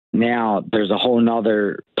now there's a whole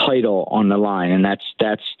nother title on the line, and that's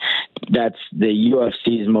the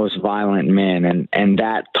UFC's most violent man, and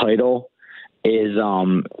that title is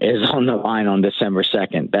on the line on December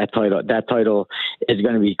 2nd. That title is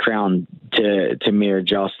going to be crowned to me or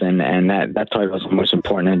Justin, and that title is the most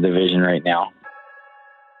important in the division right now.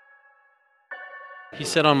 He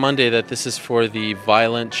said on Monday that this is for the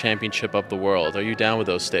violent championship of the world. Are you down with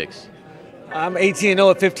those stakes? I'm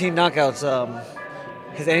 18-0 at 15 knockouts.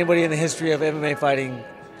 Has anybody in the history of MMA fighting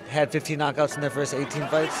had 15 knockouts in their first 18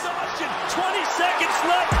 fights? 20 seconds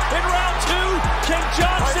left in round 2. Can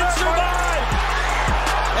Johnson survive?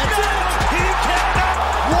 That's it. He cannot.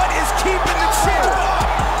 What is keeping the chin up?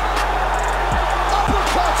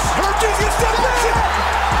 Uppercuts. Hurting is the best.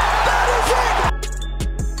 That is it.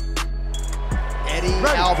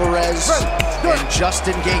 Alvarez and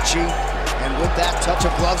Justin Gaethje, and with that touch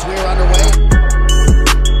of gloves, we are underway.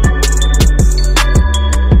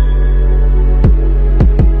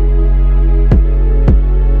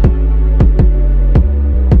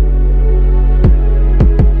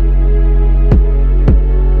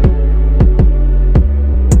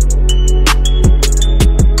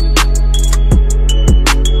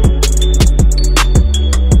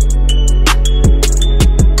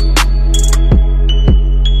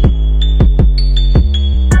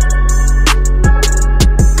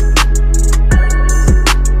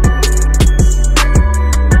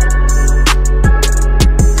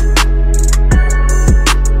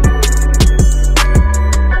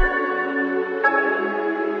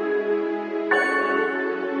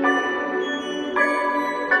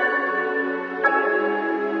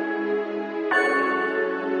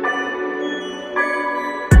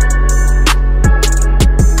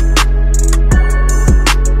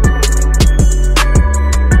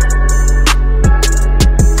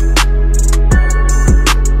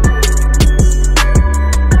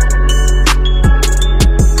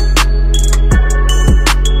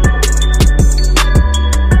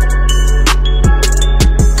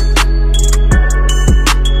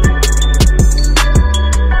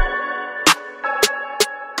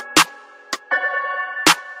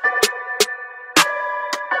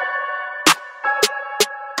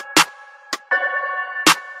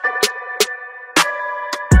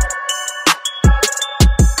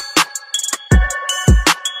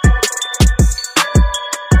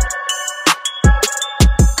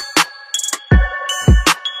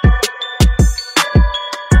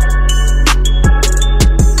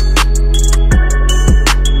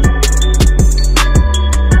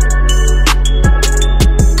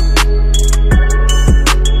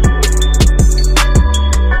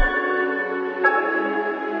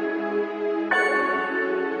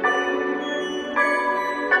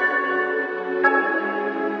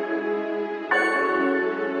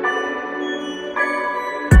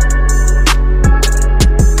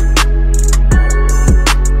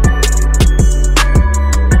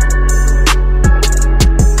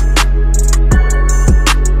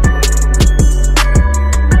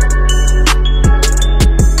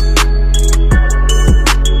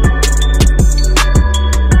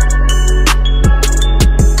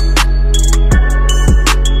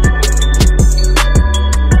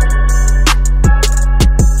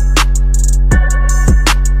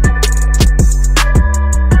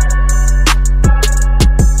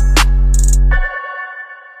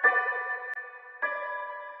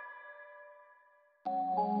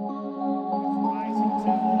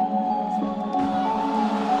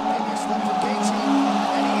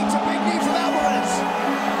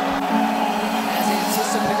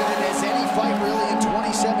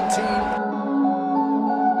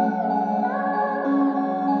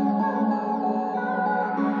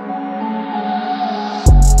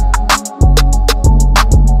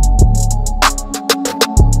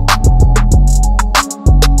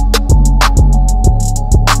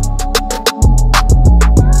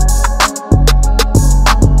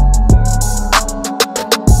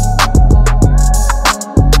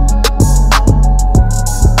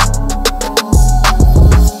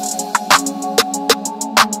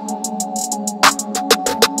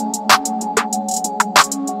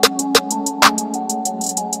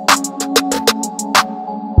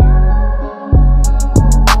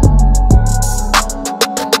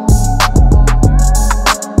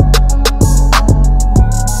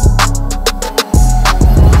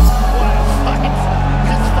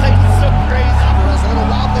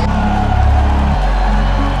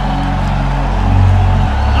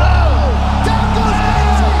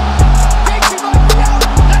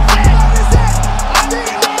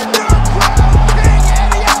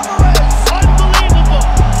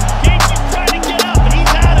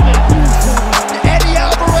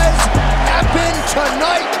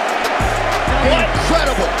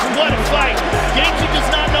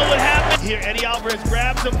 Eddie Alvarez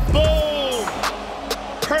grabs him, boom!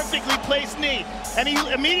 Perfectly placed knee. And he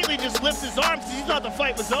immediately just lifts his arms because he thought the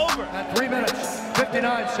fight was over. At 3 minutes,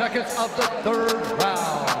 59 seconds of the third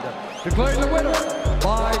round. Declaring the winner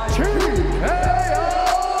by TKO!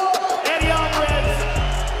 Eddie Alvarez,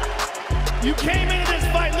 you came into this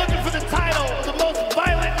fight looking for the title of the most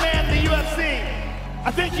violent man in the UFC.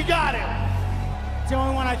 I think you got it. It's the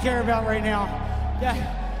only one I care about right now.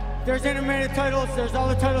 Yeah. There's intermittent titles, there's all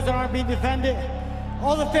the titles that aren't being defended.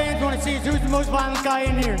 All the fans want to see is who's the most violent guy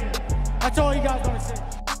in here. That's all you guys want to see.